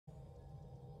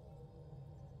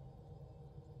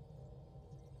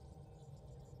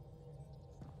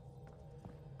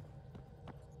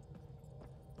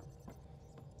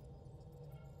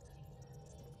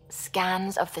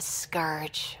Scans of the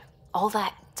scourge. All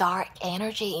that dark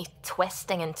energy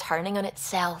twisting and turning on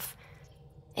itself.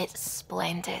 It's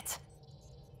splendid.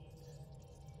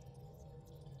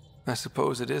 I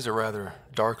suppose it is a rather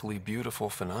darkly beautiful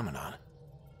phenomenon.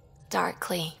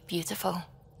 Darkly beautiful.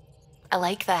 I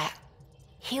like that.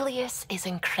 Helios is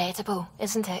incredible,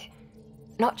 isn't it?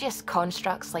 Not just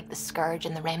constructs like the Scourge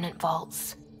and the Remnant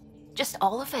Vaults. Just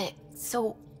all of it.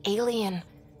 So alien.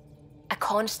 A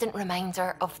constant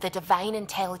reminder of the divine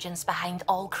intelligence behind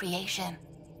all creation.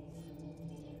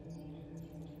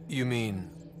 You mean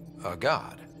a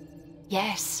god?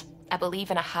 Yes, I believe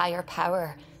in a higher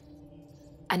power.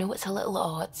 I know it's a little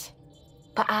odd,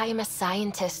 but I am a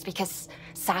scientist because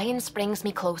science brings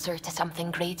me closer to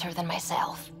something greater than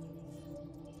myself.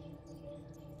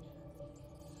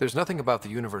 There's nothing about the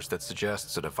universe that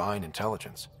suggests a divine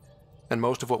intelligence. And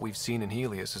most of what we've seen in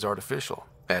Helios is artificial,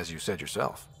 as you said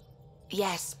yourself.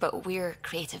 Yes, but we're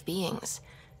creative beings.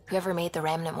 Whoever made the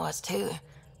Remnant was too.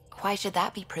 Why should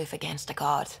that be proof against a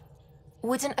god?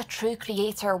 Wouldn't a true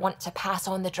creator want to pass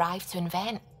on the drive to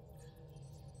invent?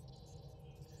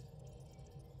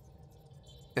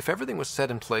 If everything was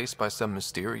set in place by some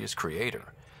mysterious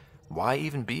creator, why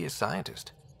even be a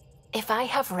scientist? If I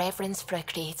have reverence for a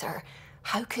creator,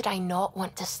 how could I not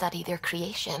want to study their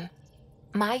creation?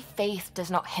 My faith does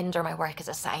not hinder my work as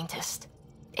a scientist.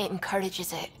 It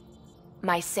encourages it.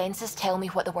 My senses tell me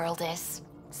what the world is.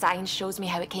 Science shows me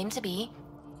how it came to be.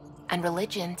 And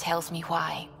religion tells me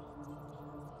why.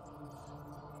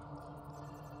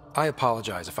 I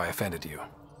apologize if I offended you.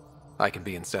 I can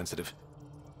be insensitive.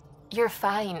 You're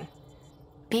fine.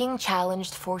 Being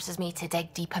challenged forces me to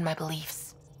dig deep in my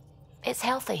beliefs. It's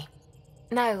healthy.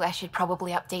 Now I should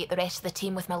probably update the rest of the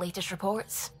team with my latest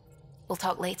reports. We'll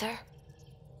talk later.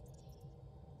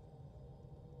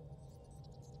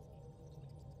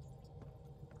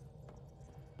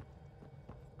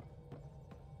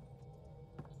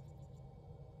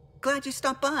 Glad you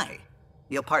stopped by.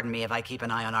 You'll pardon me if I keep an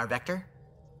eye on our vector?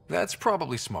 That's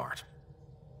probably smart.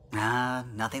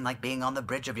 Nothing like being on the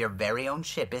bridge of your very own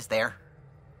ship, is there?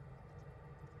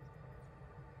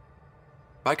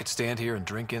 I could stand here and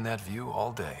drink in that view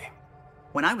all day.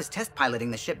 When I was test piloting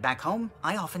the ship back home,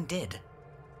 I often did.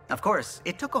 Of course,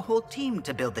 it took a whole team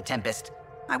to build the Tempest.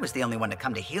 I was the only one to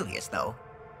come to Helios, though.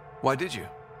 Why did you?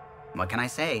 What can I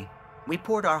say? We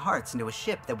poured our hearts into a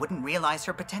ship that wouldn't realize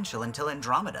her potential until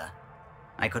Andromeda.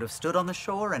 I could have stood on the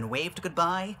shore and waved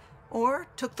goodbye, or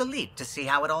took the leap to see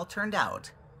how it all turned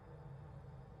out.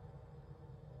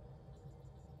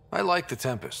 I like the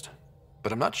Tempest,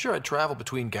 but I'm not sure I'd travel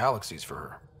between galaxies for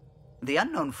her. The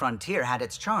unknown frontier had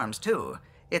its charms, too.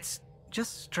 It's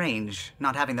just strange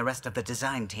not having the rest of the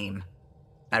design team.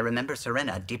 I remember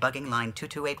Serena debugging line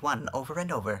 2281 over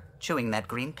and over, chewing that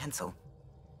green pencil.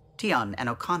 Tion and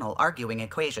O'Connell arguing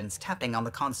equations, tapping on the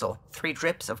console, 3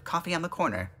 drips of coffee on the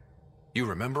corner. You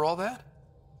remember all that?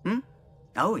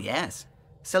 Oh, yes.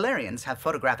 Solarians have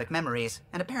photographic memories,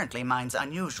 and apparently mine's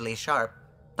unusually sharp.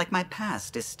 Like my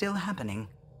past is still happening.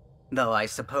 Though I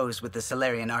suppose with the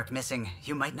Solarian arc missing,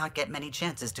 you might not get many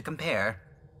chances to compare.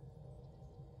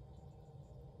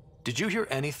 Did you hear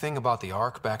anything about the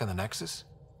Ark back in the Nexus?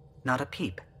 Not a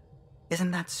peep.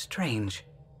 Isn't that strange?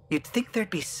 You'd think there'd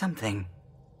be something.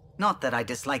 Not that I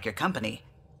dislike your company,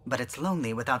 but it's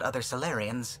lonely without other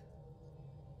Solarians.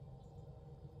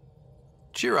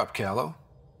 Cheer up, Callow.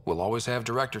 We'll always have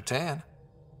Director Tan.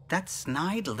 That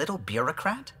snide little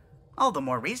bureaucrat? All the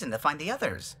more reason to find the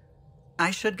others.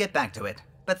 I should get back to it,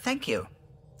 but thank you.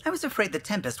 I was afraid the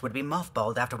Tempest would be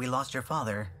mothballed after we lost your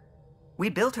father. We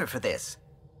built her for this.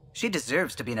 She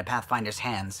deserves to be in a Pathfinder's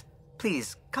hands.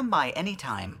 Please, come by any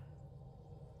time.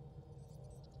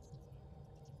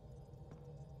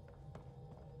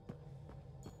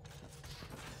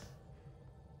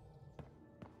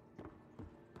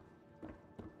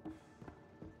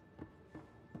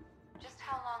 Just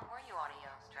how long were you on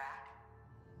Eos, Drac?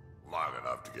 Long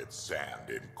enough to get sand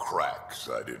in cracks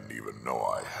I didn't even know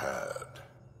I had.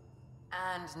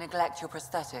 And neglect your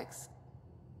prosthetics.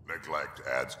 Neglect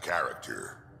adds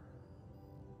character.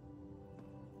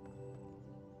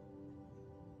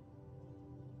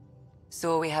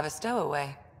 So we have a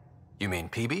stowaway. You mean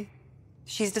PB?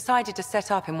 She's decided to set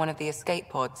up in one of the escape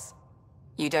pods.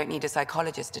 You don't need a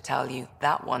psychologist to tell you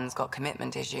that one's got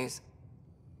commitment issues.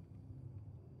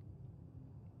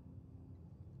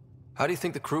 How do you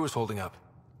think the crew is holding up?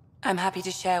 I'm happy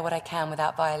to share what I can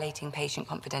without violating patient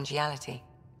confidentiality.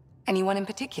 Anyone in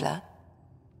particular?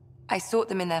 I sort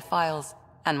them in their files,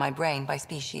 and my brain by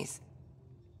species.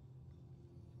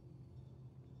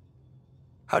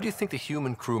 How do you think the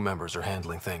human crew members are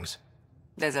handling things?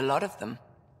 There's a lot of them.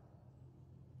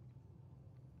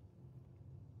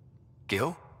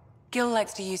 Gil? Gil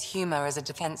likes to use humor as a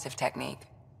defensive technique.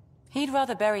 He'd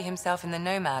rather bury himself in the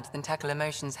Nomad than tackle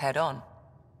emotions head-on.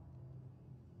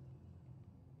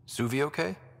 Suvi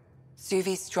okay?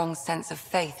 Suvi's strong sense of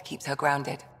faith keeps her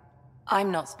grounded.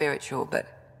 I'm not spiritual, but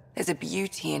there's a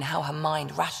beauty in how her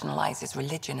mind rationalizes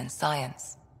religion and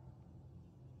science.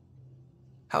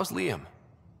 How's Liam?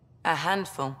 A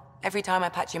handful. Every time I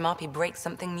patch him up, he breaks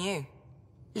something new.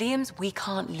 Liam's "we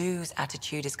can't lose"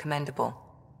 attitude is commendable.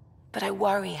 But I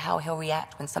worry how he'll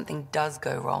react when something does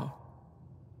go wrong.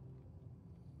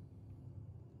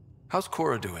 How's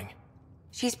Cora doing?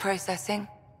 She's processing.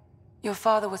 Your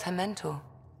father was her mentor.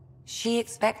 She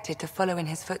expected to follow in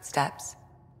his footsteps,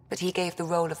 but he gave the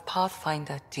role of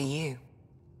Pathfinder to you.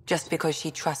 Just because she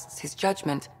trusts his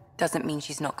judgment doesn't mean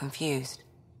she's not confused.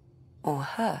 Or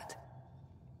hurt.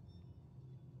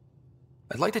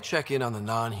 I'd like to check in on the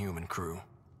non-human crew.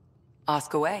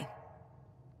 Ask away.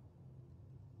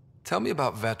 Tell me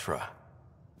about Vetra.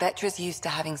 Vetra's used to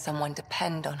having someone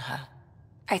depend on her.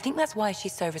 I think that's why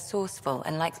she's so resourceful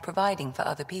and likes providing for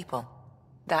other people.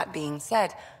 That being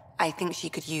said, I think she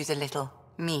could use a little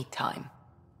me time.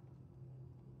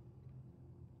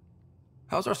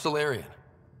 How's our Solarian?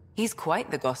 He's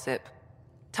quite the gossip.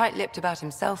 Tight-lipped about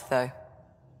himself, though.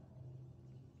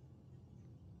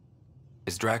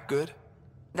 Is Drac good?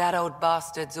 That old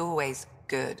bastard's always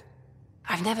good.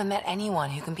 I've never met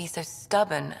anyone who can be so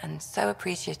stubborn and so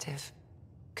appreciative.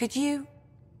 Could you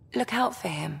look out for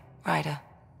him, Ryder?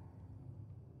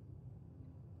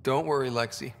 Don't worry,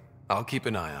 Lexi. I'll keep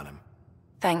an eye on him.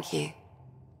 Thank you.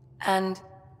 And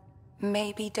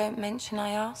maybe don't mention I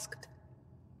asked?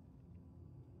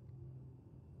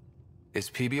 Is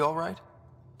PB all right?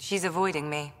 She's avoiding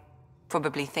me.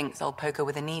 Probably thinks I'll poke her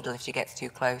with a needle if she gets too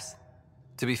close.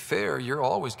 To be fair, you're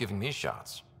always giving me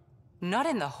shots. Not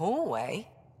in the hallway.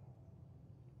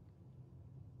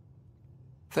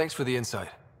 Thanks for the insight.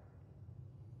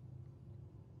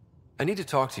 I need to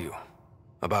talk to you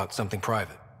about something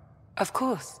private. Of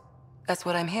course. That's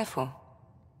what I'm here for.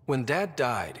 When Dad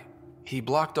died, he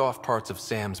blocked off parts of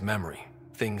Sam's memory,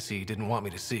 things he didn't want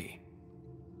me to see.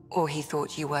 Or he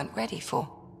thought you weren't ready for.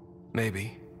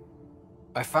 Maybe.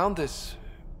 I found this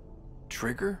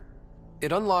trigger.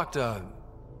 It unlocked a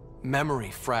memory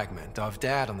fragment of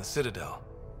Dad on the Citadel,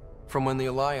 from when the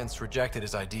Alliance rejected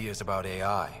his ideas about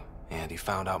AI, and he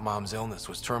found out Mom's illness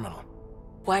was terminal.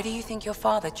 Why do you think your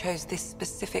father chose this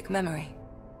specific memory?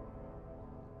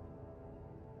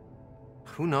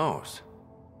 Who knows?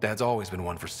 Dad's always been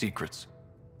one for secrets.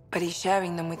 But he's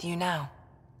sharing them with you now.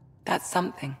 That's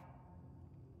something.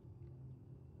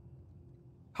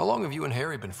 How long have you and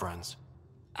Harry been friends?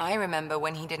 I remember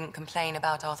when he didn't complain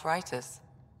about arthritis.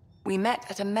 We met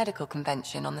at a medical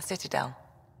convention on the Citadel.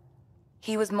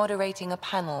 He was moderating a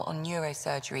panel on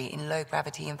neurosurgery in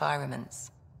low-gravity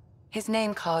environments. His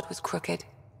name card was crooked,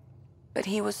 but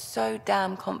he was so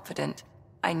damn confident,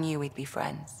 I knew we'd be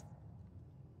friends.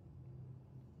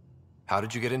 How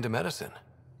did you get into medicine?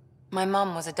 My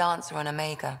mum was a dancer on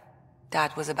Omega.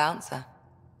 Dad was a bouncer.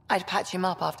 I'd patch him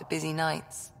up after busy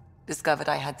nights. Discovered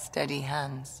I had steady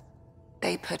hands.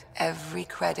 They put every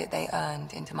credit they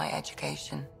earned into my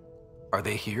education. Are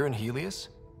they here in Helios?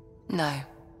 No.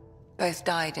 Both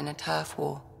died in a turf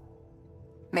war.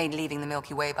 Made leaving the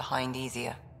Milky Way behind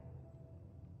easier.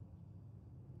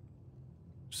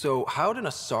 So how did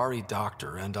a sorry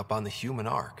doctor end up on the human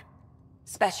ark?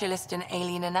 Specialist in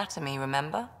alien anatomy,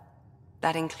 remember?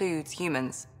 That includes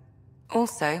humans.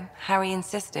 Also, Harry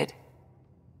insisted.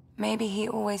 Maybe he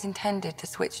always intended to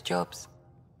switch jobs.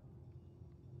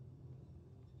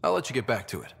 I'll let you get back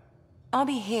to it. I'll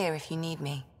be here if you need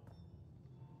me.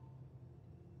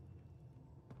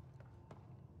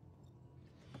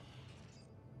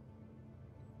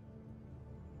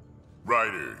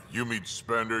 Ryder, you meet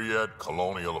Spender yet?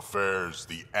 Colonial Affairs,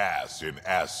 the ass in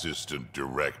assistant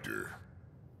director.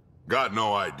 Got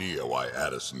no idea why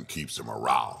Addison keeps him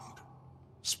around.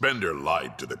 Spender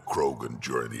lied to the Krogan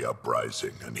during the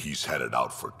uprising, and he's headed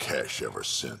out for cash ever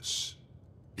since.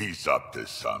 He's up to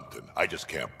something. I just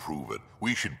can't prove it.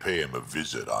 We should pay him a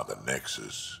visit on the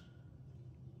Nexus.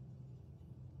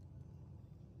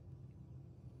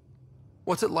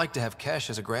 What's it like to have Kesh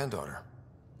as a granddaughter?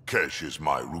 Kesh is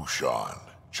my Rushan,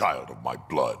 child of my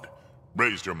blood.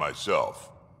 Raised her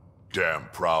myself. Damn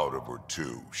proud of her,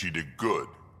 too. She did good,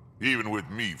 even with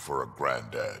me for a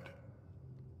granddad.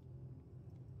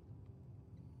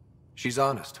 She's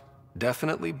honest.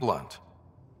 Definitely blunt.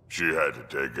 She had to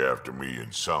take after me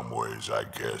in some ways, I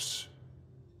guess.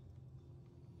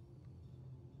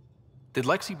 Did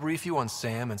Lexi brief you on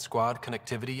Sam and squad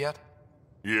connectivity yet?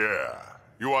 Yeah.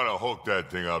 You want to hook that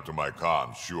thing up to my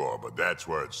comm, sure, but that's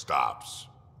where it stops.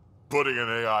 Putting an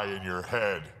AI in your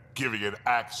head, giving it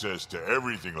access to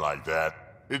everything like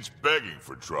that, it's begging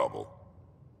for trouble.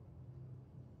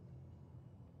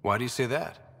 Why do you say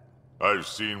that? I've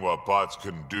seen what bots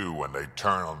can do when they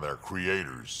turn on their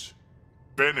creators.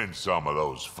 Been in some of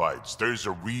those fights. There's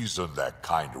a reason that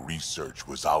kind of research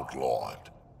was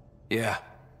outlawed. Yeah,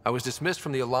 I was dismissed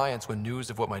from the Alliance when news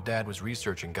of what my dad was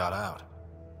researching got out.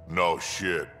 No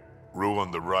shit.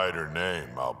 Ruined the writer name,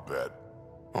 I'll bet.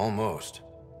 Almost.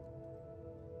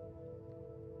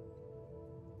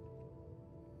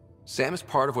 Sam is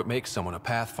part of what makes someone a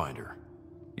Pathfinder.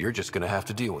 You're just gonna have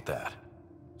to deal with that.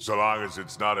 So long as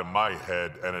it's not in my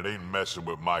head and it ain't messing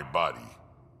with my body.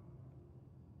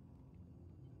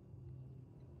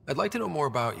 I'd like to know more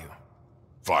about you.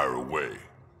 Fire away.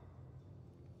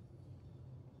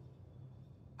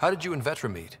 How did you and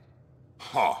Vetra meet?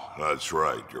 Huh, that's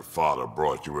right. Your father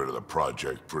brought you into the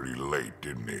project pretty late,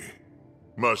 didn't he?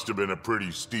 Must have been a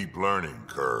pretty steep learning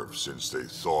curve since they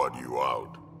thawed you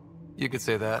out. You could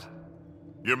say that.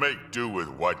 You make do with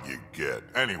what you get.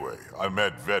 Anyway, I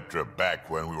met Vetra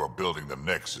back when we were building the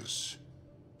Nexus.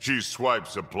 She swiped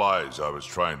supplies I was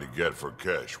trying to get for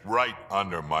cash right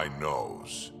under my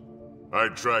nose. I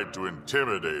tried to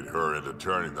intimidate her into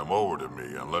turning them over to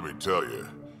me, and let me tell you,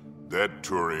 that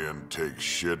Turian takes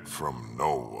shit from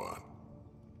no one.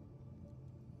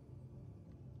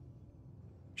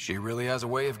 She really has a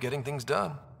way of getting things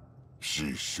done.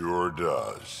 She sure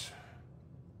does.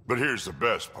 But here's the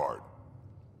best part.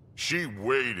 She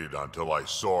waited until I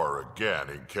saw her again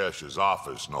in Kesh's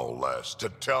office, no less, to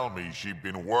tell me she'd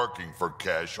been working for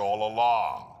Kesh all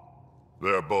along.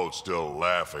 They're both still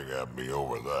laughing at me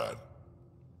over that.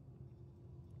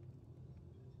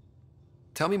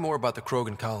 Tell me more about the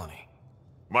Krogan colony.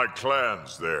 My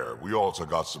clan's there. We also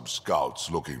got some scouts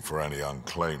looking for any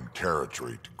unclaimed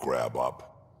territory to grab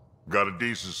up. Got a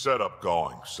decent setup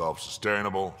going,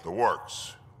 self-sustainable, the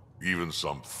works. Even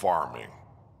some farming.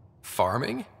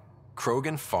 Farming?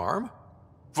 Krogan farm?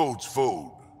 Food's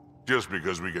food. Just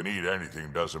because we can eat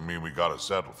anything doesn't mean we gotta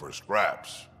settle for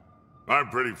scraps. I'm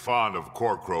pretty fond of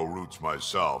Corcrow roots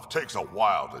myself. Takes a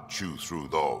while to chew through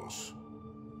those.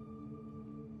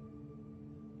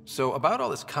 So, about all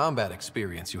this combat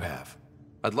experience you have,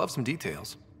 I'd love some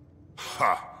details.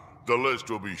 Ha! The list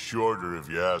will be shorter if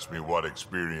you ask me what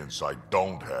experience I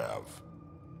don't have.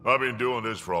 I've been doing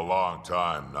this for a long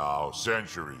time now,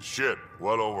 centuries, shit,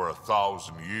 well over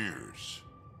 1,000 years.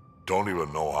 Don't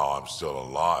even know how I'm still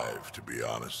alive, to be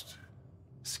honest.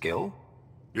 Skill?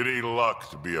 You need luck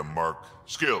to be a merc.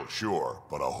 Skill, sure,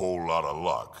 but a whole lot of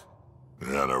luck.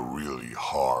 And a really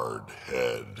hard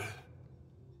head.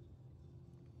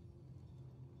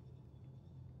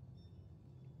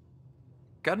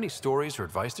 Got any stories or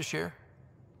advice to share?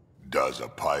 Does a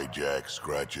pyjak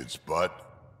scratch its butt?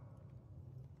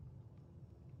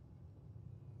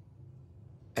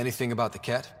 Anything about the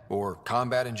Ket, or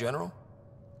combat in general?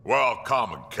 Well,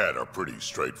 common Ket are pretty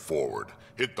straightforward.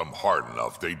 Hit them hard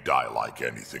enough, they die like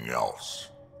anything else.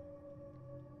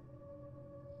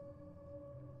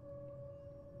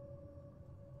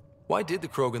 Why did the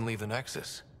Krogan leave the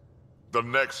Nexus? The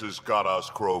Nexus got us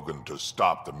Krogan to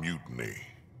stop the mutiny.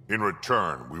 In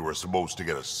return, we were supposed to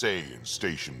get a say in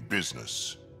station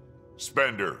business.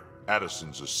 Spender,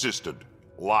 Addison's assistant,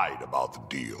 lied about the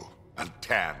deal, and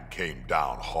Tan came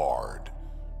down hard.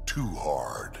 Too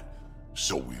hard.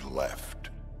 So we left.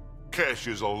 Kesh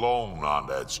is alone on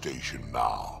that station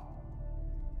now.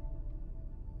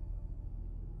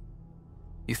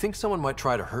 You think someone might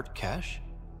try to hurt Kesh?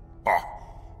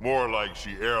 More like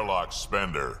she airlocks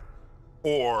Spender.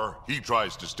 Or he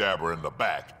tries to stab her in the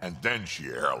back, and then she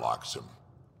airlocks him.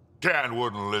 Tan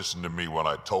wouldn't listen to me when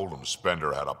I told him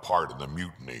Spender had a part in the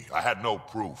mutiny. I had no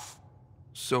proof.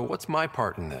 So what's my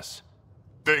part in this?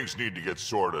 Things need to get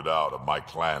sorted out, and my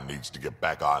clan needs to get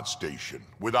back on station,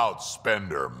 without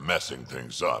Spender messing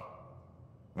things up.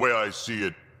 Way I see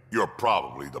it, you're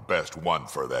probably the best one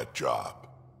for that job.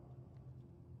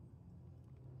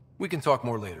 We can talk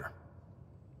more later.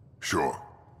 Sure.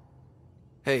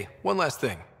 Hey, one last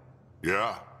thing.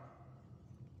 Yeah?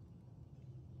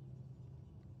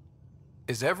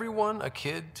 Is everyone a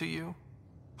kid to you?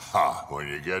 Ha, when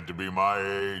you get to be my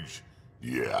age,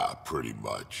 yeah, pretty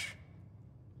much.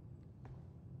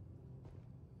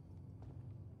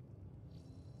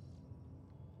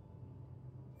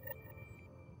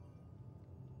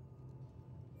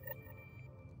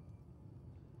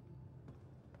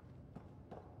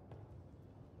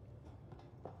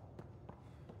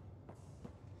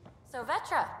 So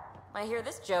Vetra, I hear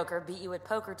this joker beat you at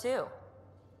poker too.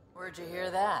 Where'd you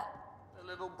hear that?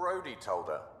 Little Brody told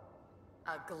her.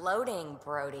 A gloating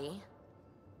Brody.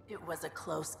 It was a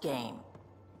close game.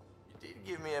 You did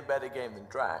give me a better game than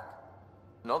Drac.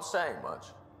 Not saying much.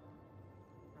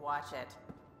 Watch it.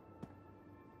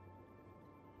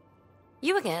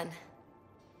 You again.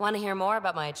 Want to hear more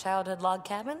about my childhood log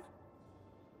cabin?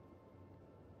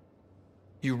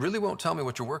 You really won't tell me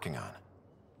what you're working on?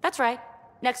 That's right.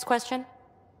 Next question.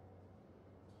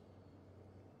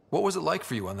 What was it like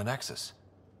for you on the Nexus?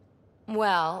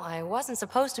 Well, I wasn't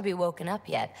supposed to be woken up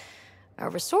yet. A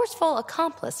resourceful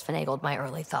accomplice finagled my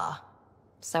early thaw.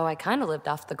 So I kinda lived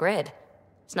off the grid.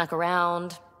 Snuck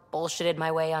around, bullshitted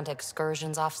my way onto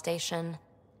excursions off station.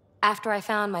 After I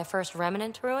found my first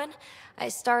remnant ruin, I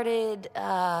started,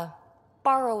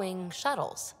 borrowing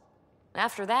shuttles.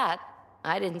 After that,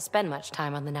 I didn't spend much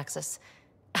time on the Nexus.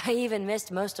 I even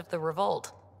missed most of the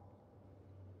revolt.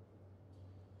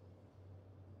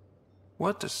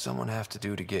 What does someone have to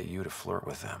do to get you to flirt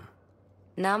with them?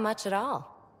 Not much at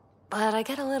all. But I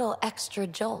get a little extra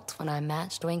jolt when I'm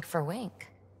matched wink for wink.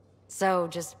 So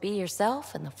just be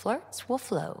yourself and the flirts will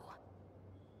flow.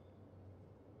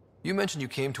 You mentioned you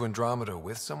came to Andromeda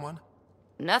with someone?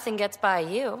 Nothing gets by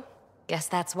you. Guess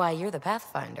that's why you're the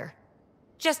Pathfinder.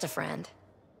 Just a friend.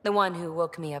 The one who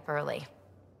woke me up early.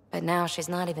 But now she's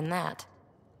not even that.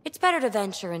 It's better to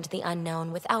venture into the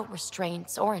unknown without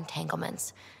restraints or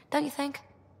entanglements, don't you think?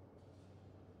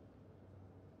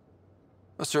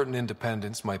 A certain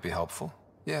independence might be helpful.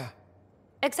 Yeah.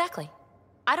 Exactly.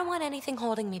 I don't want anything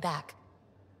holding me back.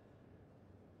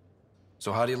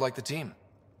 So how do you like the team?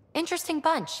 Interesting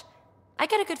bunch. I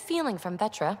get a good feeling from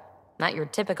Vetra. Not your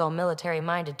typical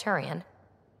military-minded Turian.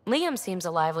 Liam seems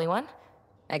a lively one.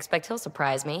 I expect he'll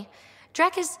surprise me.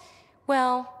 Drek is,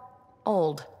 well,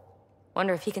 old.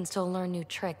 Wonder if he can still learn new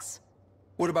tricks.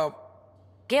 What about...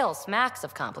 Gil smacks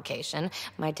of complication.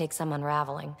 Might take some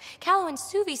unraveling. Callow and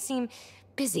Suvi seem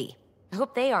busy. I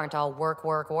hope they aren't all work,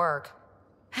 work, work.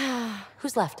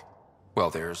 Who's left? Well,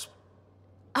 there's...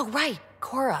 Oh, right,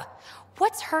 Cora.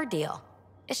 What's her deal?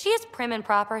 Is she as prim and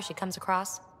proper as she comes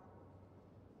across?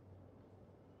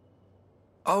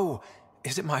 Oh,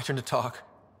 is it my turn to talk?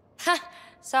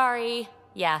 Sorry.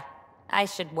 Yeah, I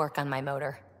should work on my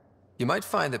motor. You might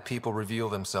find that people reveal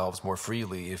themselves more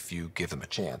freely if you give them a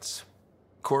chance.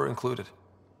 Cora included.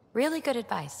 Really good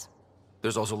advice.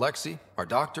 There's also Lexi, our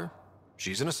doctor.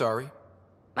 She's an Asari.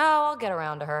 Oh, I'll get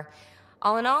around to her.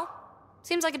 All in all,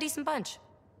 seems like a decent bunch.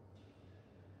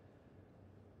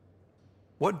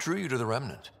 What drew you to the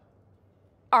Remnant?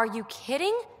 Are you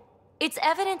kidding? It's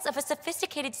evidence of a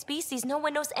sophisticated species no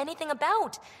one knows anything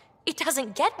about. It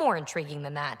doesn't get more intriguing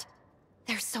than that.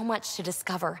 There's so much to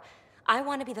discover. I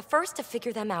want to be the first to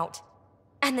figure them out.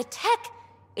 And the tech,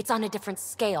 it's on a different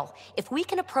scale. If we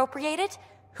can appropriate it,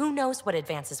 who knows what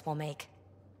advances we'll make.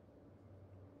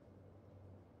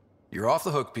 You're off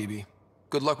the hook, PB.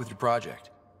 Good luck with your project.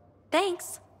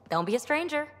 Thanks. Don't be a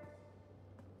stranger.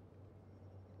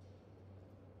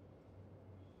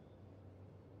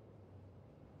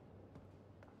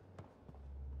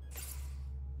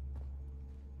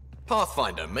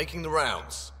 Pathfinder, making the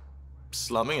rounds.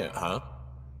 Slumming it, huh?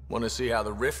 Want to see how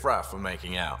the riffraff are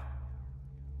making out?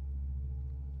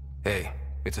 Hey,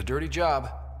 it's a dirty job.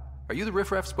 Are you the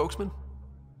riffraff spokesman?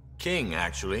 King,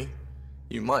 actually.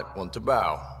 You might want to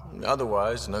bow.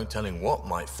 Otherwise, no telling what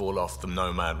might fall off the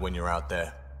Nomad when you're out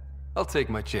there. I'll take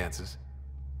my chances.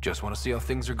 Just want to see how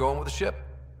things are going with the ship.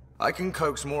 I can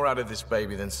coax more out of this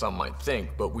baby than some might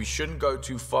think, but we shouldn't go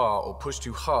too far or push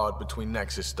too hard between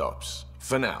Nexus stops.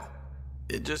 For now.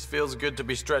 It just feels good to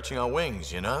be stretching our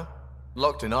wings, you know?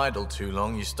 Locked in idle too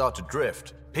long, you start to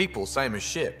drift. People, same as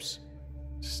ships.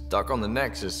 Stuck on the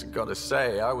Nexus, gotta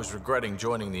say, I was regretting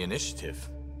joining the initiative.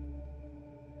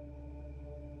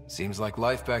 Seems like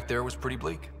life back there was pretty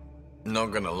bleak. Not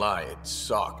gonna lie, it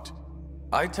sucked.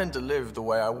 I tend to live the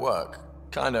way I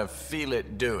work. Kind of feel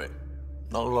it, do it.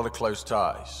 Not a lot of close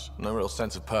ties, no real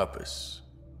sense of purpose.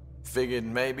 Figured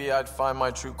maybe I'd find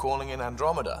my true calling in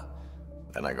Andromeda.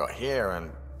 Then I got here and,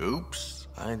 oops,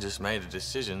 I just made a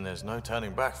decision there's no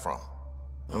turning back from.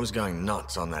 I was going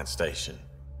nuts on that station.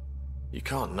 You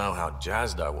can't know how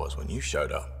jazzed I was when you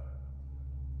showed up.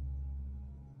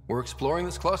 We're exploring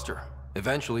this cluster,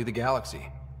 eventually the galaxy.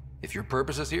 If your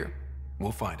purpose is here,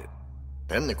 we'll find it.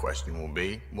 Then the question will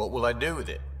be, what will I do with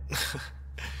it?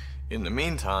 In the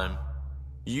meantime,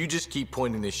 you just keep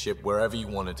pointing this ship wherever you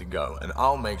want it to go, and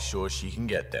I'll make sure she can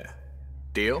get there.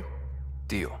 Deal?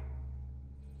 Deal.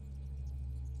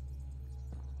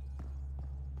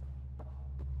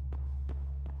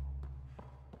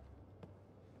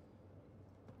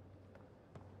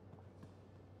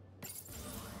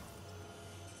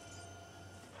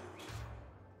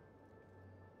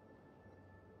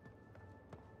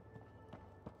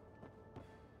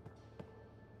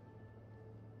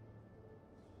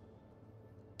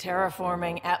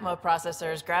 Terraforming, Atmo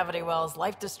processors, gravity wells,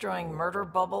 life-destroying murder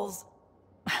bubbles.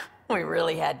 We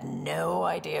really had no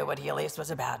idea what Helios was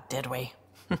about, did we?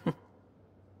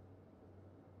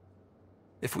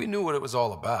 If we knew what it was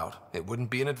all about, it wouldn't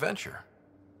be an adventure.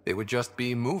 It would just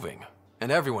be moving.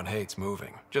 And everyone hates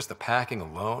moving. Just the packing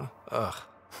alone, ugh.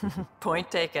 Point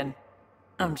taken.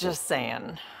 I'm just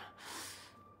saying.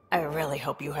 I really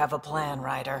hope you have a plan,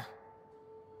 Ryder.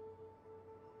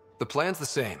 The plan's the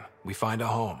same. We find a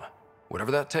home.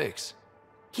 Whatever that takes.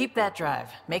 Keep that drive.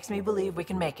 Makes me believe we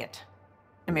can make it.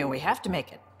 I mean, we have to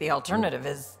make it. The alternative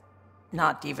is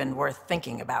not even worth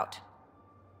thinking about.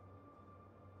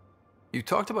 You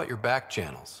talked about your back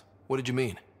channels. What did you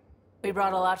mean? We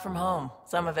brought a lot from home.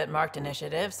 Some of it marked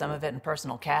initiative, some of it in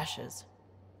personal caches.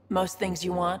 Most things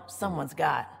you want, someone's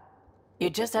got. You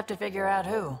just have to figure out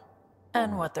who,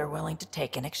 and what they're willing to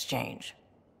take in exchange.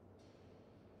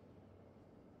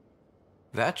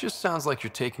 That just sounds like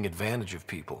you're taking advantage of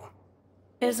people.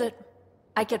 Is it?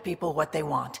 I get people what they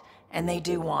want, and they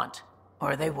do want,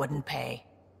 or they wouldn't pay.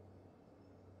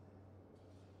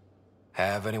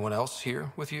 Have anyone else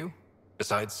here with you?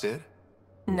 Besides Sid?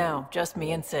 No, just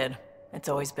me and Sid. It's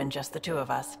always been just the two of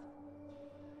us.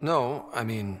 No, I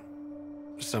mean,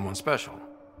 someone special.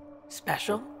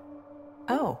 Special?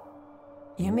 Oh.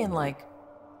 You mean like...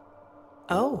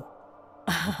 Oh.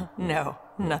 No,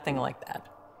 nothing like that.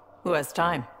 Who has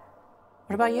time?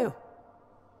 What about you?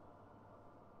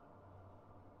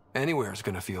 Anywhere's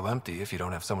gonna feel empty if you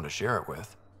don't have someone to share it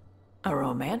with. A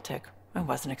romantic? I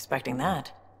wasn't expecting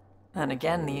that. Then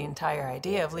again, the entire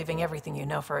idea of leaving everything you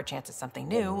know for a chance at something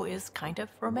new is kind of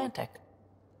romantic.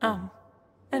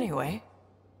 Anyway.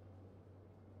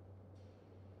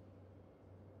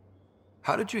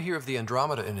 How did you hear of the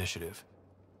Andromeda initiative?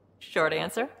 Short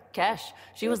answer, Cash.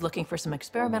 She was looking for some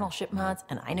experimental ship mods,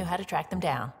 and I knew how to track them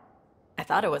down. I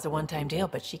thought it was a one-time deal,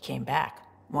 but she came back.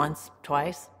 Once,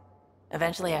 twice.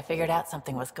 Eventually, I figured out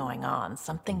something was going on,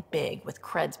 something big with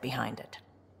creds behind it.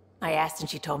 I asked and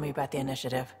she told me about the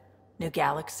initiative. New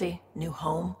galaxy, new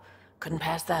home. Couldn't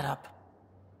pass that up.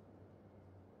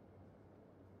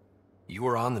 You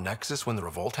were on the Nexus when the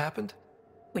revolt happened?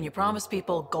 When you promise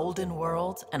people golden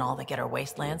worlds and all they get are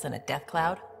wastelands and a death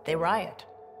cloud, they riot.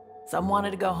 Some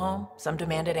wanted to go home, some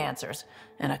demanded answers,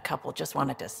 and a couple just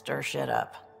wanted to stir shit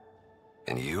up.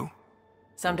 And you?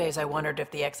 Some days I wondered if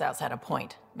the exiles had a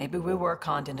point. Maybe we were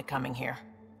conned into coming here.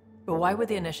 But why would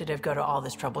the initiative go to all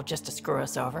this trouble just to screw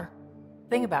us over?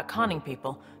 Thing about conning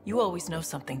people, you always know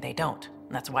something they don't,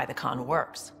 and that's why the con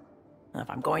works. And if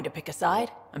I'm going to pick a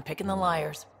side, I'm picking the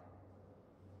liars.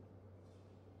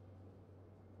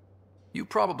 You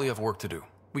probably have work to do.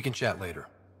 We can chat later.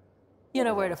 You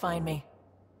know where to find me.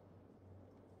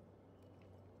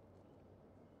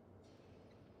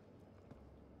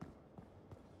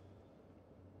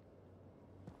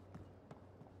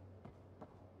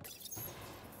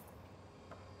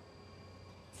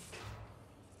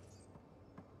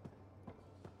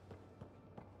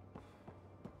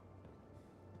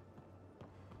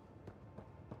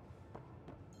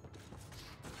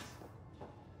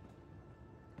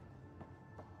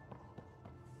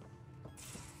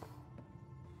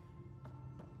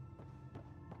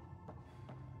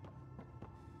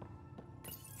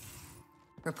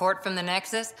 Report from the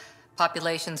Nexus.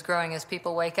 Population's growing as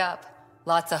people wake up.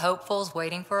 Lots of hopefuls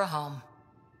waiting for a home.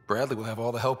 Bradley will have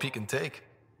all the help he can take.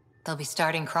 They'll be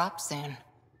starting crops soon.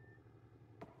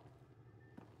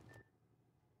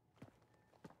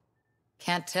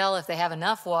 Can't tell if they have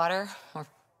enough water or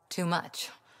too much.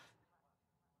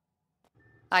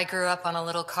 I grew up on a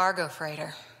little cargo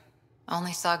freighter.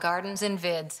 Only saw gardens in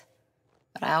vids,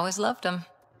 but I always loved them.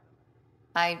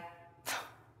 I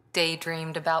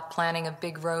daydreamed about planting a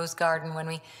big rose garden when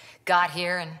we got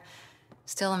here and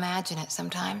still imagine it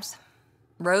sometimes.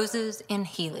 Roses in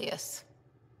Helios.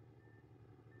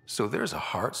 So there's a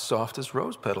heart soft as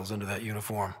rose petals under that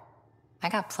uniform. I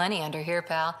got plenty under here,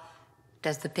 pal.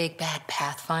 Does the big bad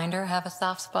Pathfinder have a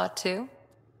soft spot too?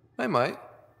 I might.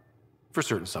 For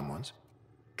certain someones.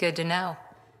 Good to know.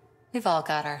 We've all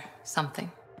got our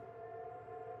something.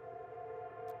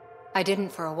 I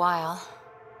didn't for a while.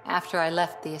 After I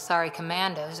left the Asari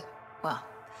Commandos, well,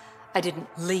 I didn't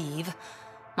leave.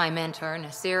 My mentor,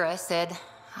 Nasira, said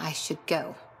I should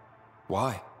go.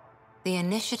 Why? The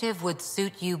initiative would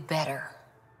suit you better,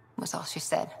 was all she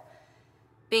said.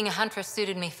 Being a huntress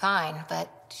suited me fine, but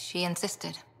she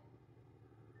insisted.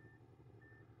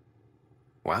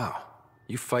 Wow.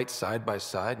 You fight side by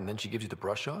side and then she gives you the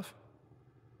brush off?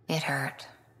 It hurt.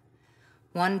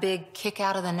 One big kick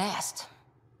out of the nest.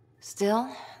 Still,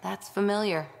 that's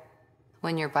familiar.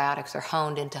 When your biotics are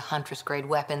honed into Huntress-grade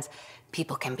weapons,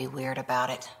 people can be weird about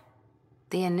it.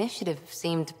 The initiative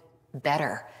seemed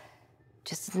better.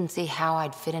 Just didn't see how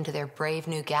I'd fit into their brave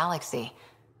new galaxy.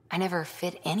 I never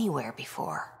fit anywhere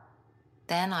before.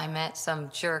 Then I met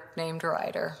some jerk named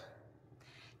Ryder.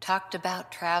 Talked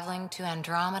about traveling to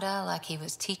Andromeda like he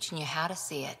was teaching you how to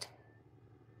see it.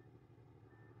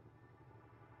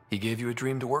 He gave you a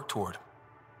dream to work toward.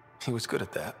 He was good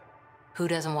at that. Who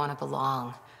doesn't want to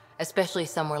belong? Especially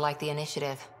somewhere like the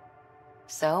Initiative.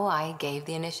 So I gave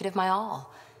the Initiative my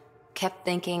all. Kept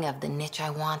thinking of the niche I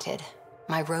wanted.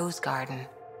 My rose garden.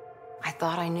 I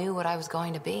thought I knew what I was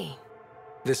going to be.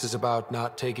 This is about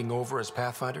not taking over as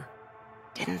Pathfinder?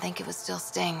 Didn't think it would still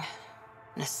sting.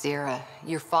 Nasira,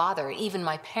 your father, even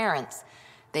my parents.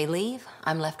 They leave,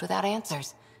 I'm left without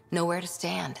answers. Nowhere to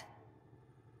stand.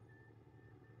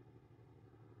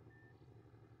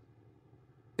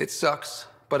 It sucks,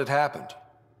 but it happened.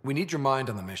 We need your mind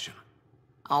on the mission.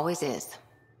 Always is.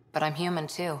 But I'm human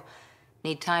too.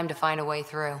 Need time to find a way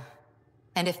through.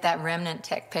 And if that remnant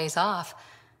tech pays off,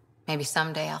 maybe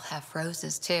someday I'll have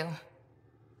roses too.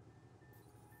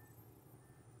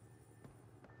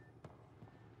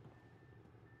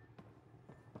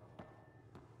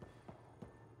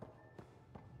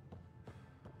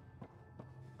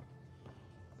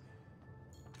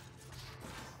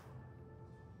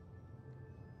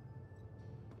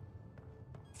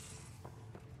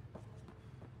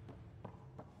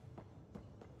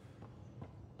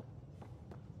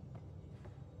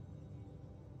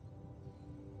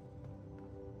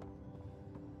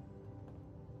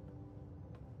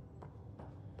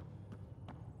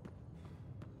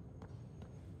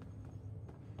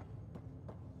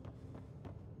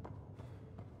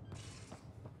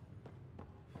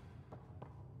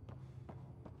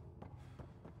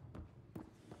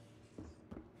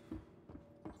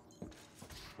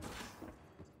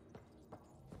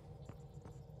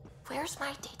 Where's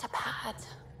my data pad?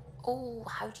 Oh,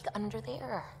 how'd you get under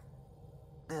there?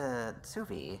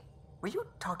 Suvi, were you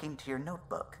talking to your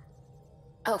notebook?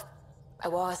 Oh, I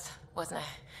wasn't I?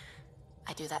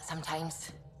 I do that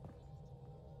sometimes.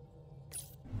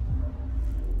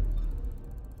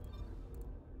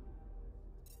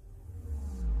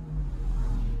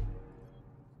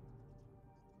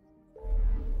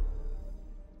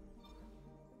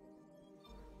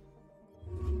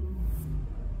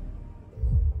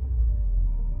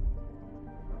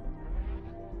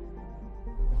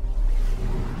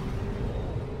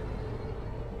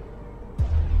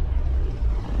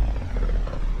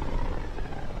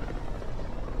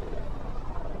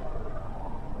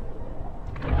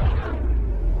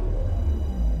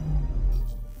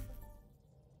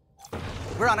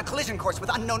 We're on a collision course with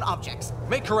unknown objects.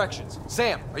 Make corrections.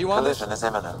 Sam, are you on this? Collision is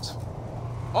imminent.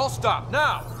 All stop,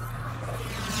 now!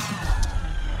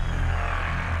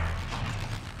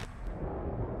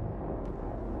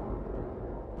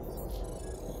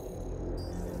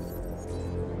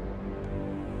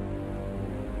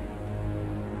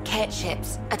 Ket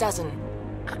ships, a dozen.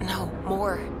 No,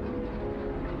 more.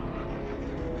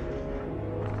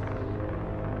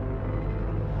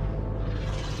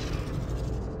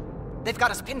 They've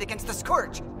got us pinned against the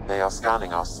Scourge. They are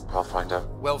scanning us, Pathfinder.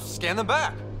 Well, scan them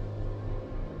back.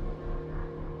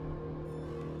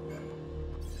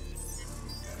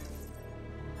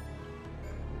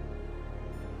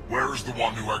 Where is the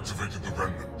one who activated the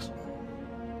remnant?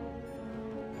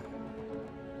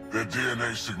 Their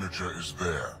DNA signature is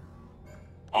there.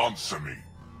 Answer me.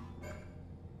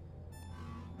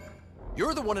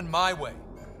 You're the one in my way.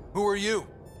 Who are you?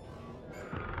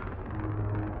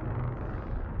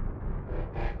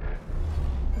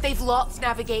 They've locked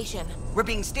navigation. We're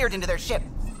being steered into their ship.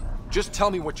 Just tell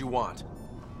me what you want.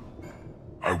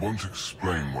 I won't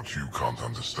explain what you can't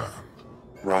understand.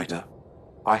 Ryder,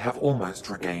 I have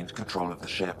almost regained control of the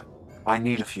ship. I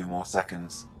need a few more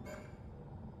seconds.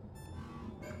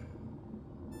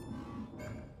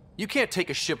 You can't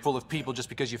take a ship full of people just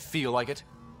because you feel like it.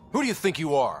 Who do you think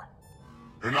you are?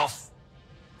 Enough!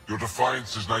 Your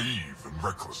defiance is naive and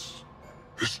reckless.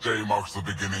 This day marks the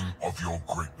beginning of your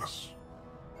greatness.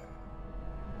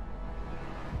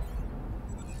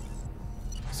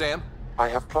 Sam? I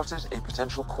have plotted a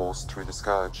potential course through the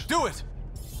Scourge. Do it!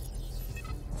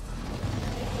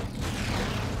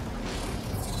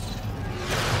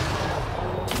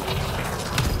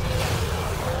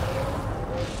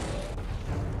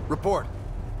 Report.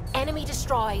 Enemy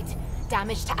destroyed.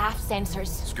 Damage to aft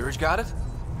sensors. Scourge got it?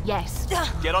 Yes.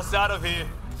 Get us out of here.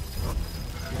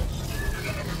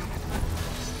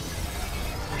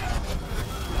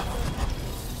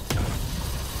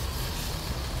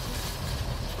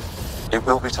 It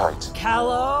will be tight.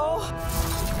 Callow?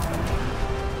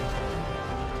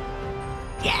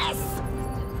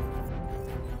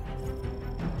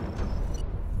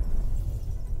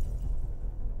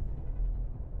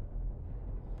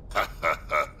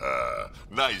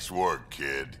 Nice work,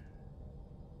 kid.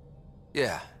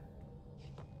 Yeah.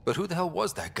 But who the hell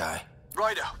was that guy?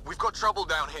 Ryder, we've got trouble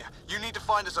down here. You need to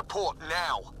find us a port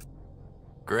now.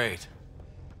 Great.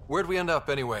 Where'd we end up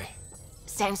anyway?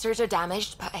 Sensors are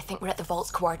damaged, but I think we're at the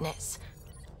vault's coordinates.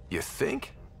 You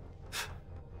think?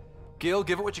 Gil,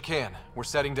 give it what you can. We're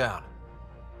setting down.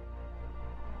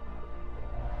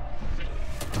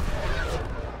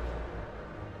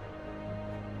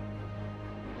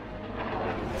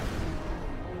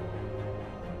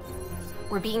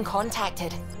 We're being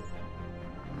contacted.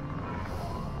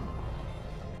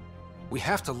 We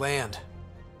have to land.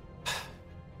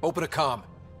 Open a comm.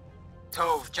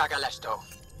 Tov Jagalesto.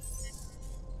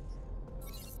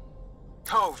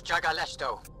 Tov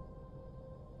Jagalesto.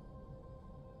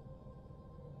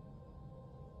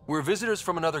 We're visitors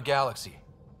from another galaxy.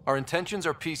 Our intentions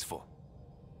are peaceful.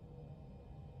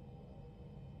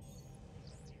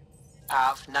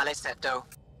 Av Naleseto.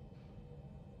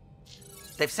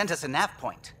 They've sent us a nav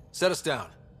point. Set us down.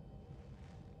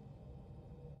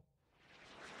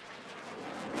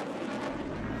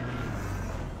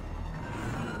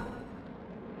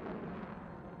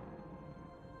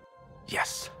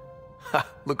 Yes. Ha,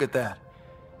 look at that.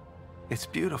 It's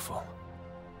beautiful.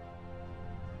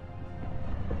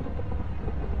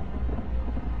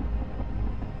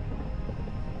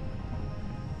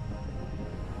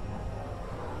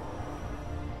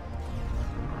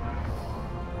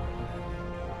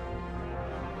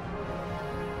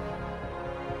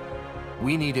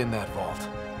 We need in that vault.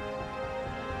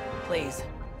 Please,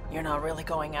 you're not really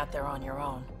going out there on your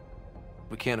own.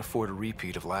 We can't afford a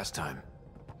repeat of last time.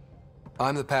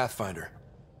 I'm the Pathfinder.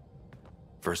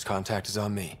 First contact is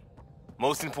on me.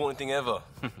 Most important thing ever.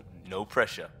 No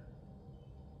pressure.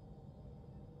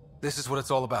 This is what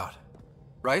it's all about,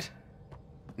 right?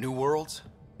 New worlds,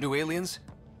 new aliens.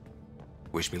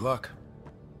 Wish me luck.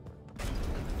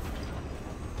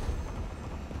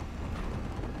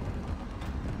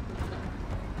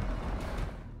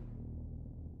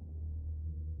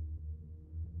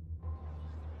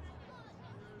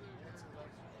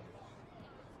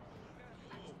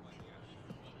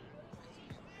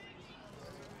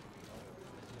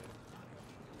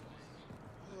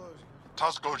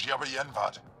 Tasco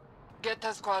Jabayenvad. Get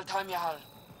us qual time yahal.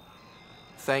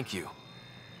 Thank you.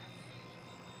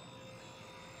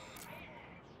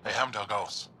 Hey, Hamdal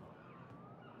goes.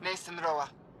 Mason Roa.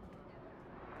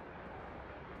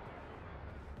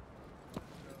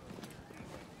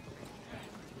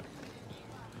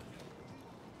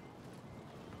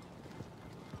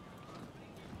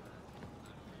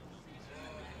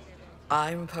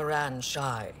 I'm Paran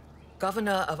Shai,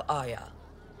 Governor of Aya.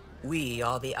 We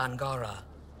are the Angara.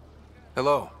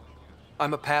 Hello.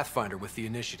 I'm a Pathfinder with the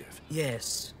Initiative.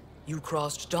 Yes, you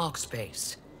crossed dark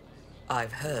space.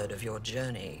 I've heard of your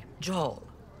journey, Joel.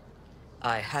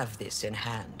 I have this in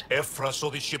hand. Ephra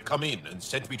saw this ship come in and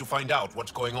sent me to find out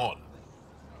what's going on.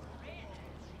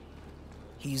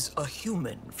 He's a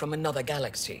human from another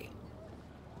galaxy.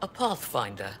 A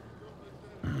Pathfinder.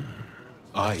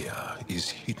 Aya is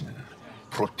hidden,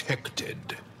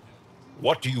 protected.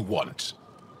 What do you want?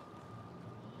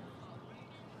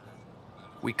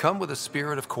 We come with a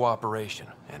spirit of cooperation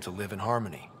and to live in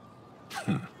harmony.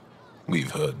 We've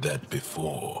heard that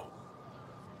before.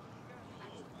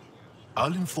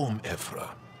 I'll inform Ephra.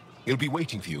 He'll be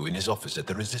waiting for you in his office at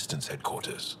the Resistance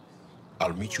headquarters.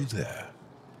 I'll meet you there.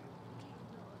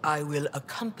 I will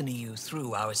accompany you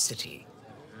through our city.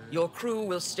 Your crew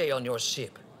will stay on your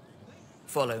ship.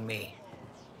 Follow me.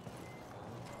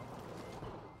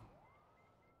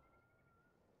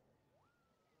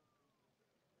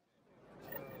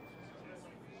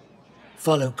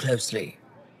 Follow closely.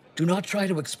 Do not try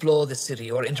to explore the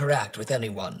city or interact with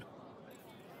anyone.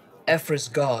 Ephra's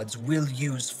guards will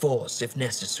use force if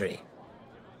necessary.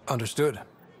 Understood.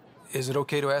 Is it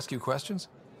okay to ask you questions?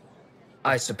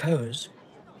 I suppose.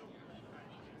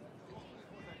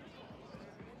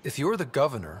 If you're the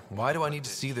governor, why do I need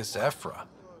to see this Ephra?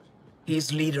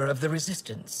 He's leader of the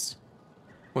Resistance.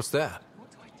 What's that?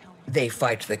 They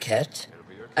fight the Ket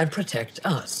and protect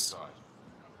us.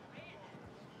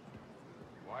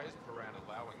 Why is Paran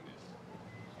allowing this?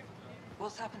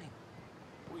 What's happening?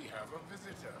 We have a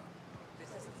visitor. This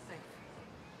isn't safe.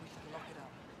 We should lock it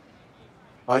up.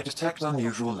 I detect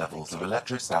unusual levels of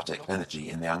electrostatic energy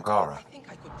in the Angara. I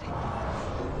think I could take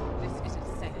it. This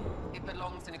isn't safe. It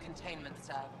belongs in a containment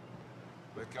cell.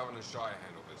 Let Governor Shire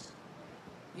handle this.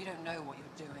 You don't know what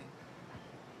you're doing.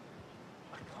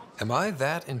 Am I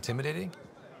that intimidating?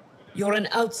 You're an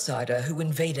outsider who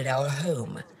invaded our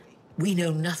home. We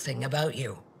know nothing about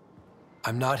you.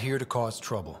 I'm not here to cause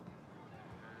trouble.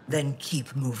 Then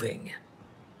keep moving.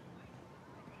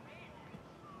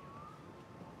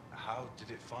 How did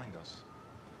it find us?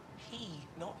 He,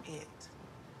 not it.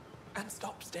 And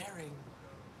stop staring.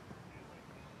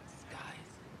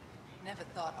 Skies. Never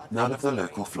thought I'd... None of the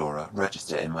local flora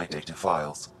register in my data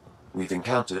files. We've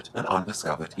encountered an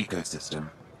undiscovered ecosystem.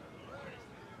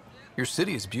 Your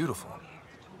city is beautiful.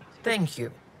 Thank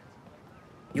you.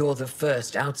 You're the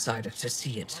first outsider to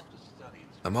see it.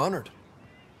 I'm honored.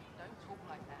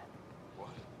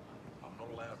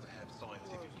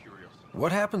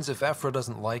 What happens if Ephra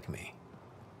doesn't like me?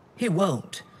 He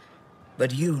won't.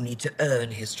 But you need to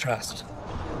earn his trust.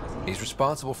 He's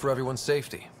responsible for everyone's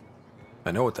safety.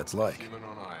 I know what that's like.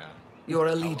 You're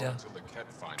a leader.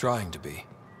 Trying to be.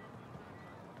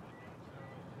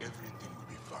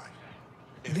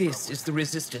 This is the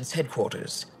Resistance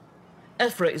headquarters.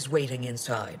 Ephra is waiting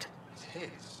inside.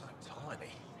 It's so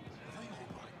tiny.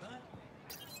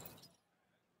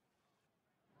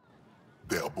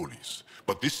 They are bullies,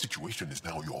 but this situation is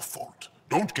now your fault.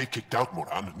 Don't get kicked out,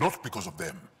 Moran, not because of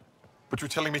them. But you're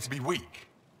telling me to be weak?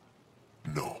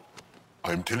 No.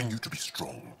 I'm telling you to be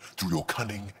strong through your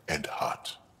cunning and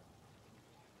heart.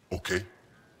 Okay?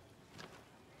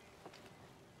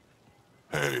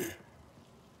 Hey.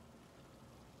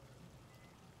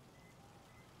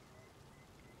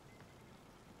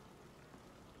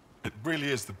 It really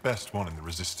is the best one in the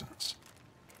Resistance.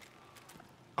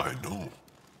 I know.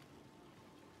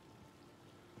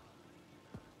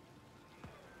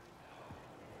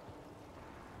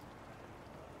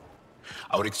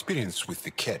 Our experience with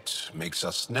the Ket makes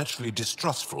us naturally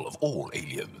distrustful of all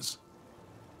aliens.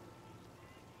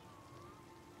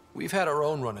 We've had our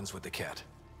own run-ins with the cat.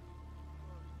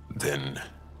 Then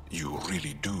you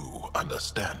really do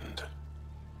understand.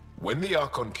 When the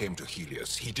Archon came to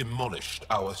Helios, he demolished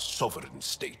our sovereign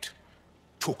state.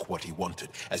 Took what he wanted,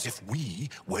 as if we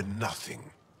were nothing.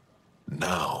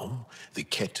 Now, the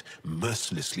Ket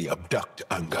mercilessly abduct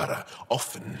Angara.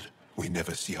 Often, we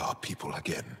never see our people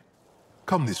again.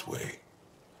 Come this way.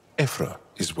 Ephra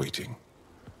is waiting.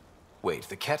 Wait,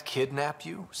 the cat kidnap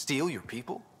you? Steal your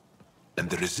people? And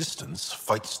the Resistance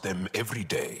fights them every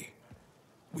day.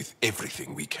 With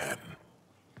everything we can.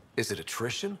 Is it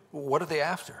attrition? What are they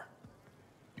after?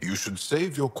 You should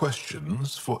save your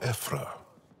questions for Ephra.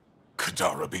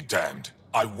 Kadara be damned.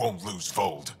 I won't lose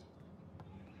Vold.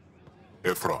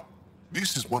 Ephra,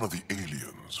 this is one of the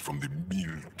aliens from the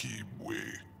Milky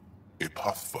Way. A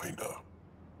Pathfinder.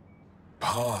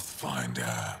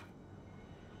 Pathfinder.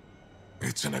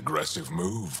 It's an aggressive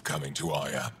move coming to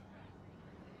Aya.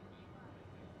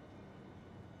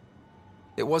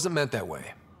 It wasn't meant that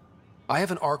way. I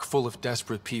have an ark full of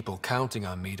desperate people counting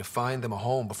on me to find them a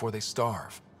home before they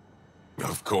starve.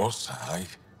 Of course, I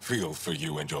feel for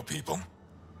you and your people.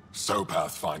 So,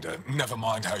 Pathfinder, never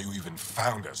mind how you even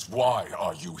found us. Why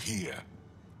are you here?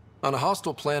 On a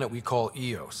hostile planet we call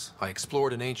Eos, I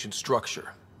explored an ancient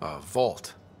structure, a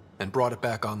vault, and brought it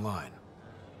back online.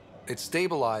 It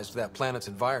stabilized that planet's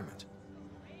environment.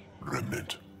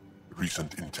 Remnant.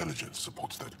 Recent intelligence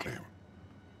supports that claim.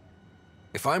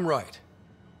 If I'm right,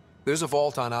 there's a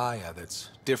vault on Aya that's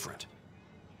different.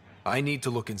 I need to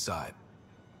look inside.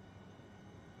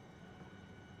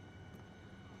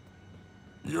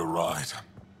 You're right.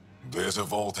 There's a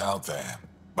vault out there,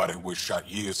 but it was shut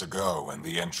years ago and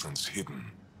the entrance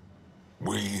hidden.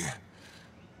 We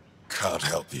can't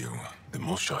help you. The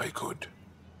Moshai could.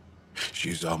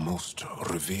 She's our most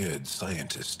revered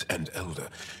scientist and elder.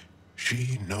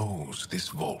 She knows this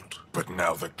vault. But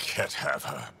now the Ket have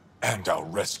her, and our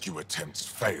rescue attempts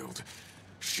failed.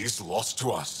 She's lost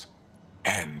to us,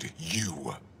 and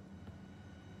you.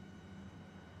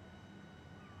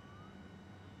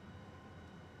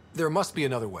 There must be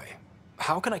another way.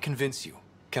 How can I convince you?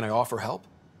 Can I offer help?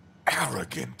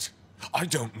 Arrogant. I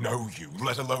don't know you,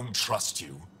 let alone trust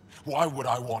you. Why would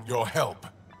I want your help?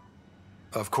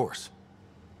 Of course.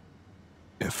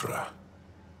 Ephra,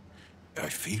 I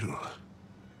feel...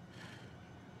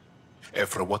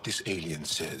 Ephra, what this alien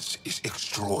says is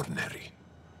extraordinary.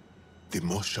 The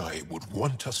Moshai would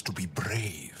want us to be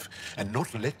brave and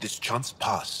not let this chance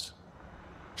pass.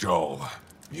 Joel,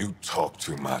 you talk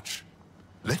too much.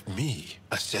 Let me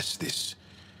assess this,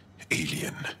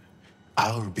 alien.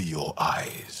 I'll be your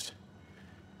eyes.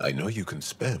 I know you can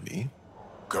spare me.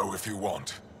 Go if you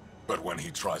want. But when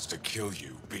he tries to kill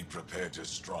you, be prepared to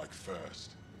strike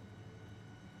first.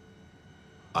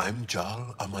 I'm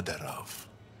Jal Amaderov.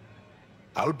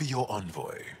 I'll be your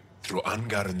envoy through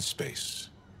Angaran space.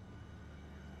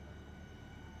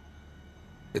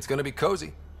 It's gonna be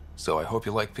cozy, so I hope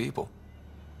you like people.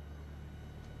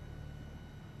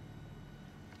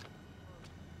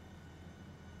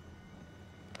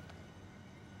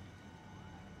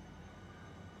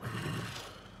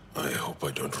 I hope I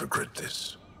don't regret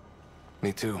this.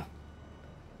 Me too.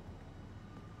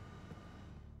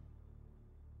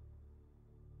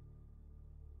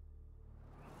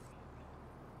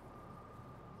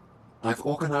 I've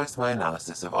organized my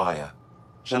analysis of Aya.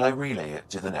 Shall I relay it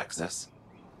to the Nexus?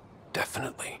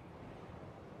 Definitely.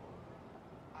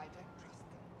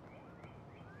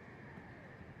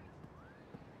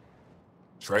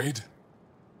 Trade?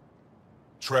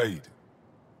 Trade.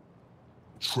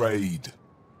 Trade.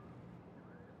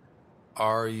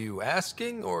 Are you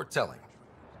asking or telling?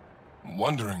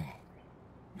 Wondering,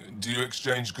 do you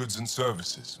exchange goods and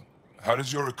services? How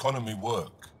does your economy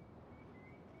work?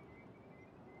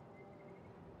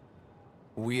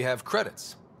 We have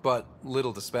credits, but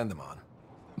little to spend them on.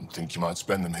 Think you might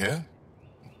spend them here?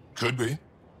 Could be.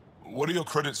 What are your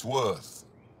credits worth?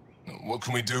 What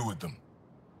can we do with them?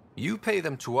 You pay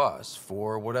them to us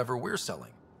for whatever we're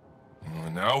selling.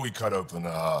 Now we cut open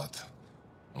the heart.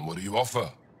 And what do you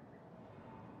offer?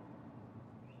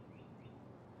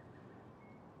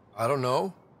 I don't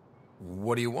know.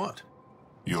 What do you want?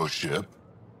 Your ship?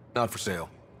 Not for sale.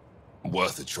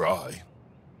 Worth a try.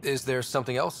 Is there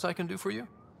something else I can do for you?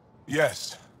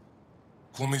 Yes.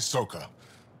 Call me Soka.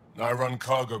 I run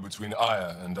cargo between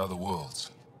Aya and other worlds.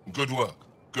 Good work.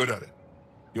 Good at it.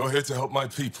 You're here to help my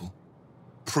people.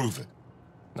 Prove it.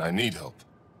 I need help.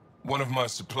 One of my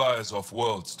suppliers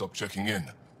off-world stopped checking in.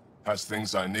 Has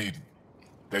things I need.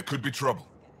 There could be trouble.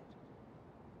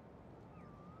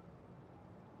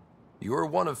 You're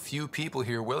one of few people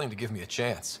here willing to give me a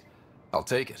chance. I'll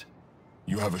take it.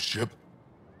 You have a ship?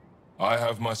 I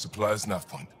have my supplier's nav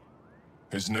point.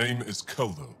 His name is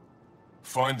Keldo.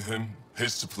 Find him,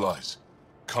 his supplies.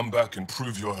 Come back and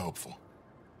prove you're helpful.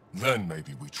 Then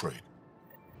maybe we trade.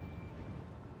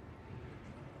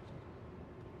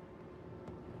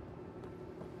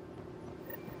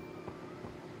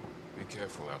 Be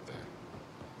careful out there.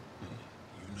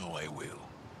 You know I will.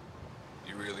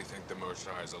 You really think the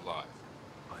Moshae is alive?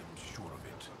 I'm sure of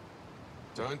it.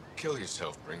 Don't kill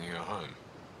yourself bringing her home.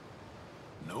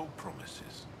 No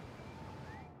promises.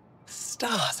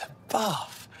 Stars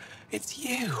above. It's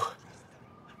you.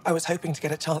 I was hoping to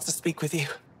get a chance to speak with you.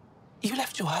 You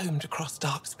left your home to cross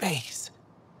dark space.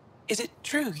 Is it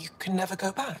true you can never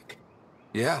go back?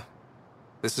 Yeah.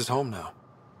 This is home now.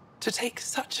 To take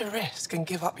such a risk and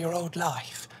give up your old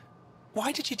life,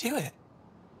 why did you do it?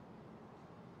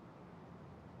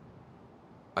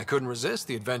 I couldn't resist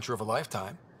the adventure of a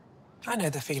lifetime. I know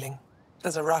the feeling.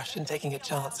 There's a rush in taking a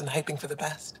chance and hoping for the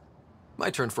best. My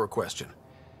turn for a question.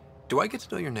 Do I get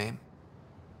to know your name?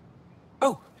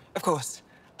 Oh, of course.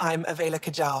 I'm Avela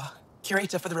Kajar,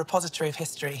 curator for the Repository of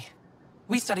History.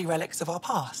 We study relics of our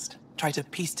past, try to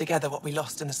piece together what we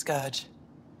lost in the Scourge.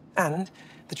 And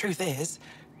the truth is,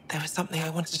 there was something I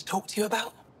wanted to talk to you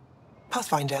about.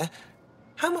 Pathfinder,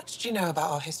 how much do you know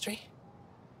about our history?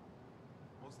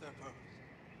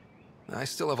 I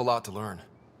still have a lot to learn.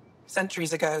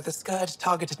 Centuries ago, the Scourge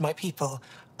targeted my people.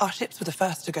 Our ships were the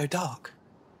first to go dark.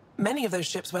 Many of those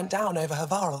ships went down over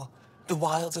Havarl. The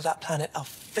wilds of that planet are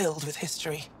filled with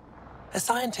history. A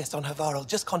scientist on Havarl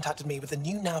just contacted me with a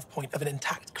new nav point of an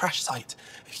intact crash site.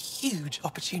 A huge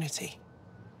opportunity.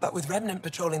 But with Remnant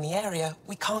patrolling the area,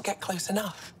 we can't get close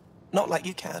enough. Not like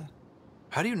you can.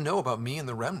 How do you know about me and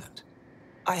the Remnant?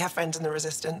 I have friends in the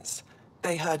Resistance.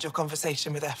 They heard your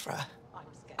conversation with Ephra.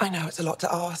 I know it's a lot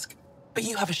to ask, but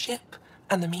you have a ship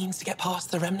and the means to get past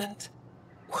the Remnant.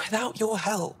 Without your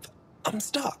help, I'm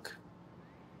stuck.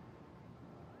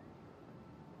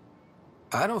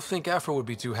 I don't think Ephra would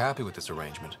be too happy with this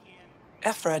arrangement.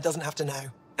 Ephra doesn't have to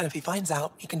know, and if he finds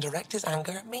out, he can direct his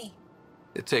anger at me.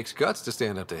 It takes guts to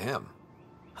stand up to him.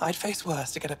 I'd face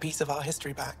worse to get a piece of our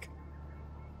history back.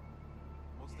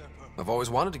 I've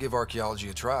always wanted to give archaeology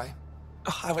a try.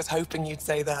 Oh, I was hoping you'd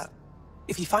say that.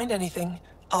 If you find anything,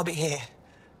 I'll be here.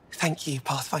 Thank you,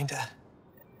 Pathfinder.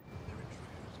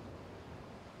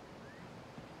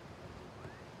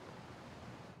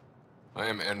 I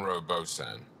am Enro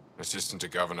Bosan, assistant to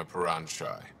Governor Paran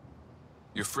Shai.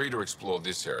 You're free to explore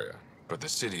this area, but the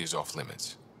city is off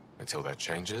limits. Until that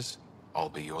changes, I'll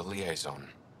be your liaison.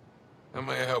 How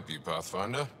may I help you,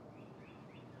 Pathfinder?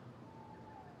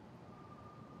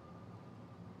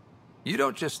 You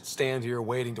don't just stand here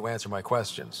waiting to answer my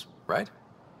questions, right?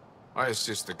 I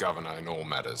assist the governor in all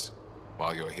matters.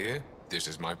 While you're here, this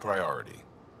is my priority.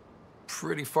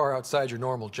 Pretty far outside your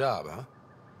normal job, huh?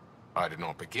 I did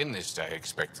not begin this day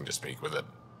expecting to speak with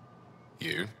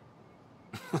you.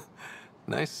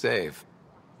 Nice save.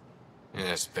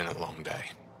 Yeah, it's been a long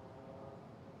day.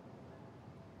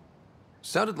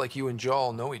 Sounded like you and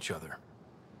Jal know each other.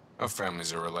 Our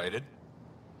families are related.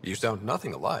 You sound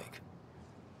nothing alike.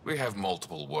 We have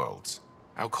multiple worlds.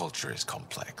 Our culture is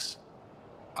complex.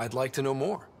 I'd like to know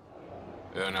more.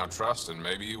 Earn our trust and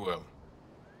maybe you will.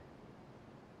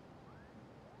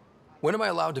 When am I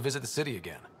allowed to visit the city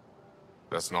again?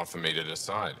 That's not for me to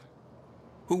decide.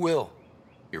 Who will?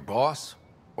 Your boss?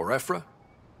 Or Ephra?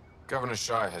 Governor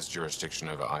Shai has jurisdiction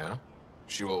over Aya.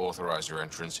 She will authorize your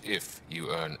entrance if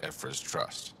you earn Ephra's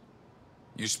trust.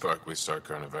 You spoke with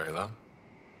Soko and Avela.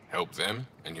 Help them,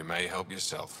 and you may help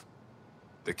yourself.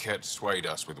 The Ket swayed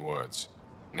us with words.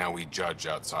 Now we judge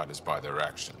outsiders by their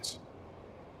actions.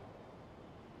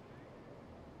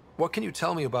 What can you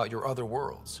tell me about your other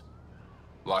worlds?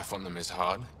 Life on them is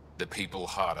hard, the people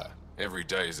harder. Every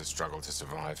day is a struggle to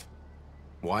survive.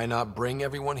 Why not bring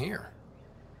everyone here?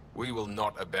 We will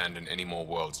not abandon any more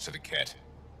worlds to the Ket.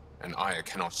 And Aya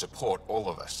cannot support all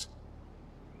of us.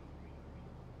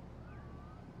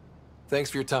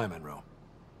 Thanks for your time, Enro.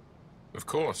 Of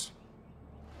course.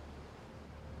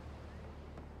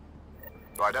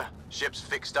 Ryder, ship's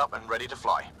fixed up and ready to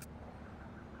fly.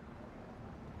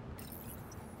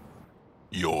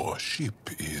 Your ship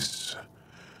is...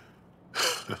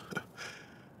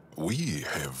 We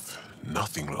have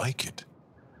nothing like it.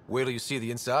 Wait till you see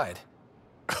the inside.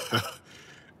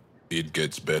 It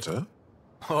gets better?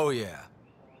 Oh, yeah.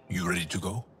 You ready to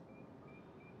go?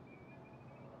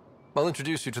 I'll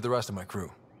introduce you to the rest of my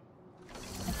crew.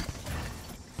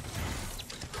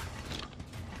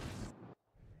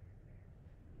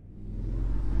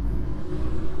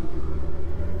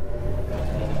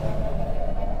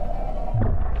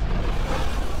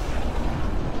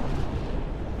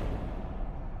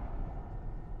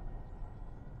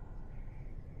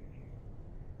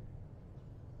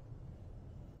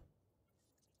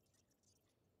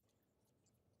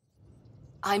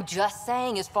 I'm just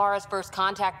saying, as far as first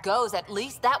contact goes, at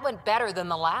least that went better than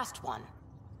the last one.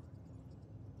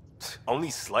 Only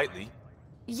slightly.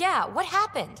 Yeah, what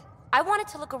happened? I wanted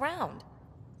to look around.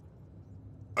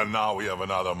 And now we have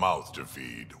another mouth to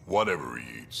feed, whatever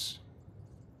he eats.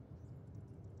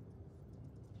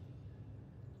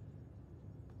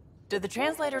 Did the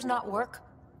translators not work?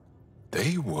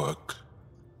 They work.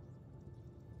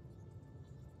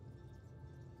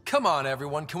 Come on,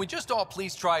 everyone. Can we just all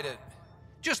please try to...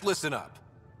 just listen up?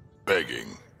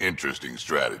 Begging. Interesting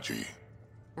strategy.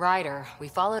 Ryder, we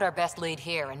followed our best lead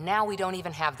here, and now we don't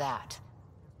even have that.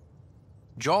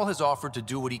 Jal has offered to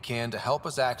do what he can to help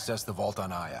us access the vault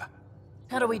on Aya.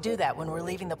 How do we do that when we're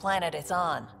leaving the planet it's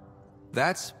on?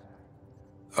 That's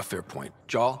a fair point.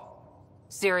 Jal?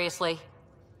 Seriously?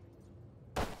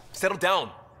 Settle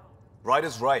down.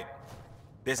 Ryder's right.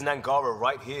 There's an Angara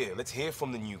right here. Let's hear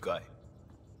from the new guy.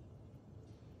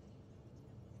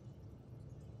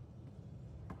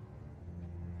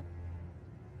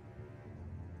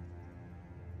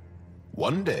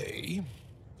 One day,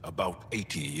 about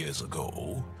 80 years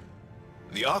ago,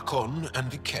 the Archon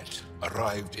and the Ket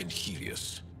arrived in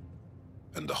Helios,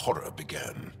 and the horror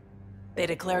began. They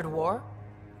declared war?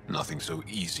 Nothing so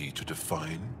easy to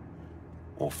define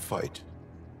or fight.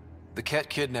 The Ket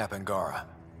kidnap Angara.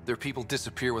 Their people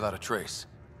disappear without a trace.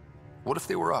 What if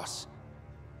they were us?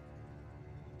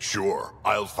 Sure,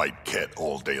 I'll fight Ket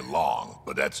all day long,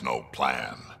 but that's no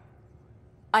plan.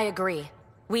 I agree.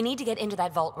 We need to get into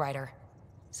that vault, Ryder.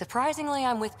 Surprisingly,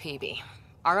 I'm with PB.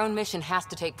 Our own mission has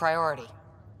to take priority.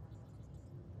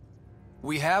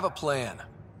 We have a plan.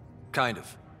 Kind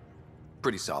of.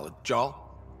 Pretty solid.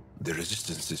 Jal? The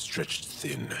resistance is stretched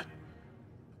thin.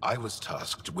 I was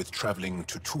tasked with traveling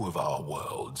to two of our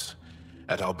worlds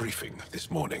at our briefing this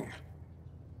morning.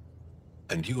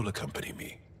 And you'll accompany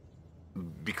me.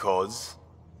 Because?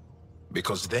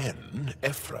 Because then,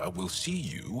 Ephra will see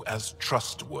you as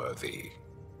trustworthy.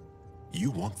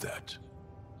 You want that.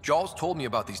 Jal's told me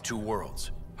about these two worlds,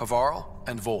 Havarl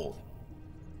and Vold.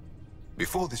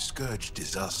 Before the Scourge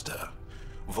disaster,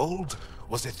 Vold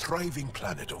was a thriving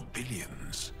planet of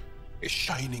billions, a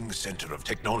shining center of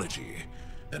technology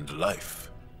and life.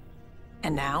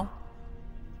 And now?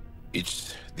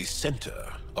 It's the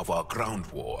center of our ground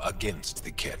war against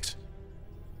the Ket.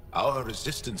 Our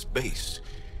resistance base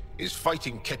is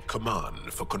fighting Ket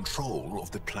Command for control of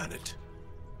the planet.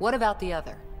 What about the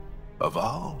other?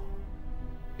 Havarl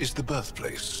is the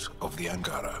birthplace of the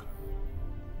Angara.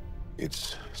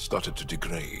 It's started to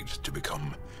degrade, to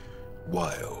become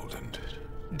wild and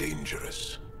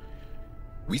dangerous.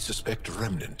 We suspect a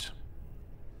remnant.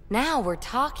 Now we're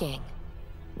talking.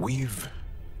 We've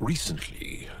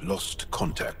recently lost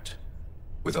contact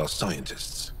with our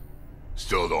scientists.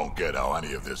 Still don't get how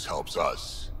any of this helps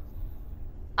us.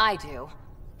 I do.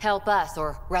 Help us,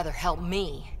 or rather help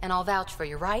me, and I'll vouch for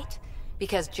you, right?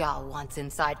 Because Jal wants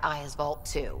inside Aya's vault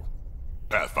too.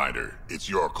 Pathfinder, it's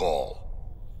your call.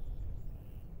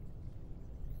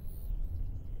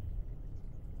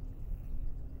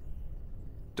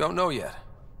 Don't know yet.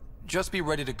 Just be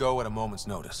ready to go at a moment's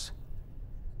notice.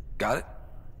 Got it?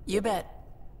 You bet.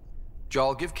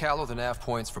 Jal, give Callow the nav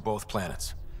points for both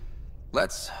planets.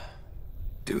 Let's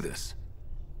do this.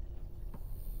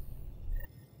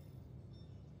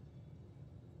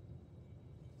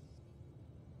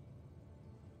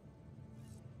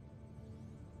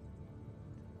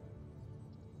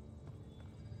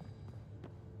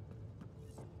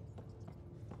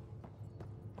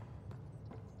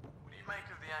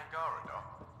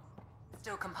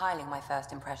 Still compiling my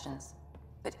first impressions.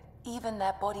 But even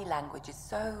their body language is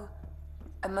so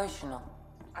emotional.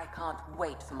 I can't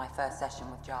wait for my first session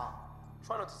with Jar.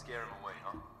 Try not to scare him away,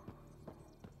 huh?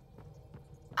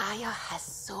 Aya has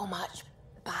so much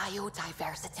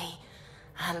biodiversity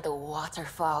and the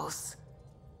waterfalls.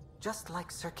 Just like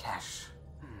Sirkesh.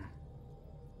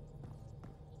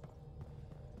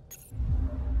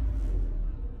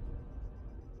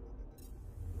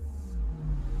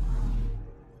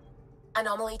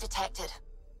 Anomaly detected.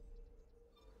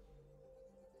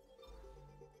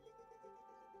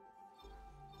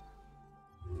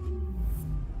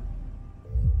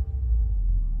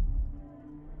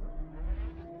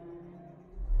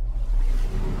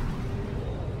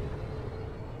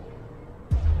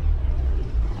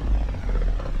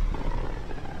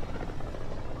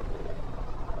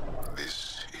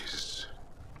 This is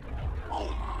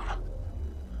home.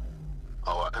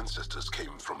 Our ancestors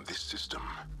came from this system.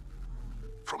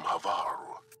 From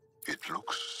Havaru. It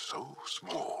looks so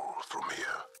small from here.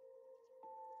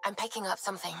 I'm picking up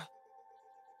something.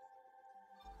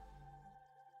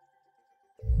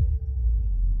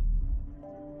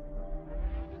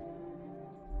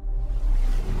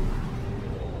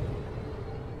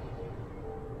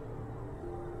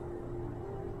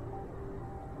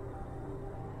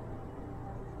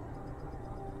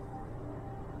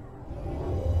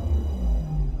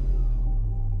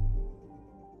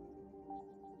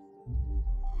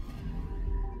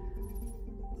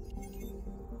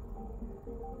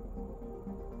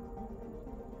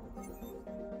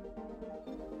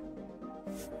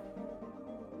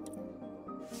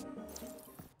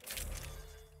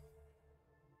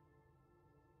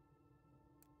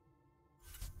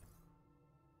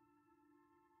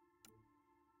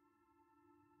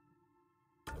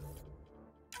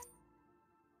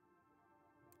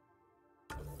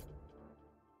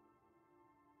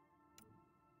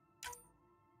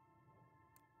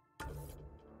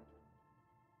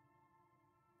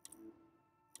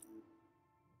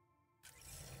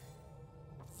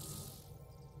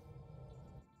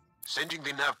 Sending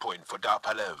the nav point for Dar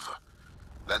Palev.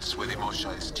 That's where the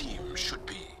Moshai's team should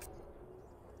be.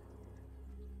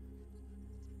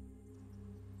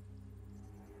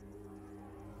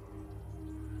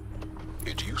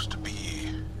 It used to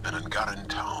be an Angaran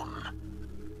town.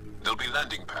 There'll be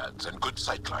landing pads and good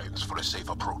sightlines for a safe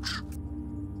approach.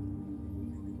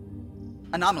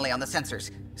 Anomaly on the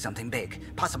sensors. Something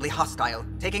big, possibly hostile,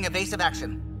 taking evasive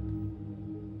action.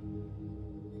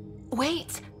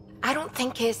 Wait, I don't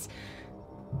think it's...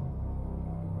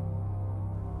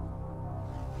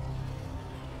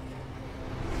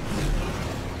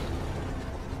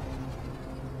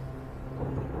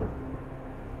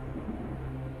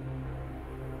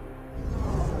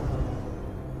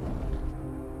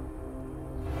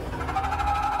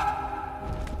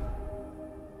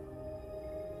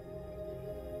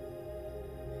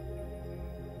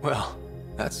 Well,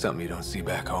 that's something you don't see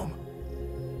back home.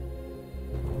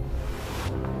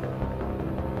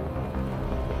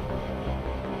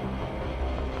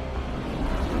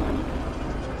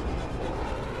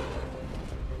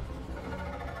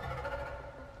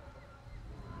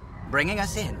 Bringing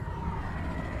us in.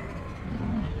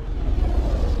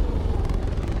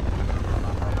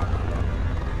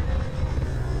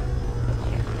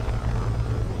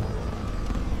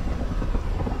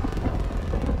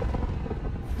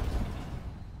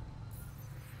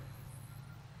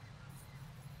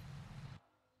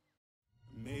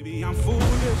 Maybe I'm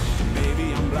foolish,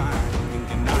 maybe I'm blind,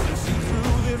 thinking I can see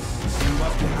through this, see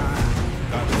what's behind.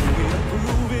 Got no way to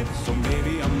prove it, so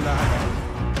maybe I'm lying.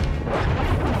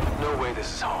 No way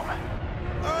this is home.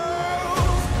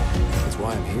 That's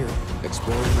why I'm here,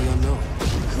 exploring the unknown.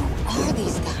 Who are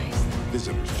these guys?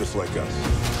 Visitors just like us.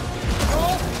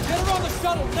 Oh, get her on the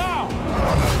shuttle now!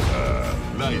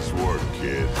 Nice work,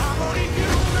 kid. I'm only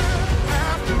human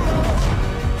after all.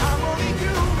 I'm only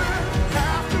human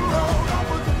after all. Don't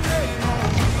put the blame on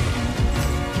me.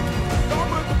 Don't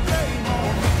put the blame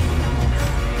on me.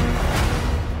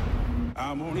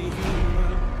 I'm only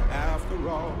human after all.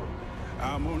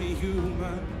 I'm only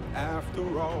human.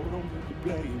 After all, don't put the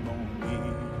blame on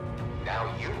me.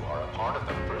 Now you are a part of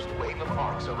the first wave of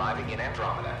arcs arriving in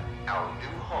Andromeda, our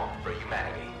new home for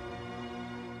humanity.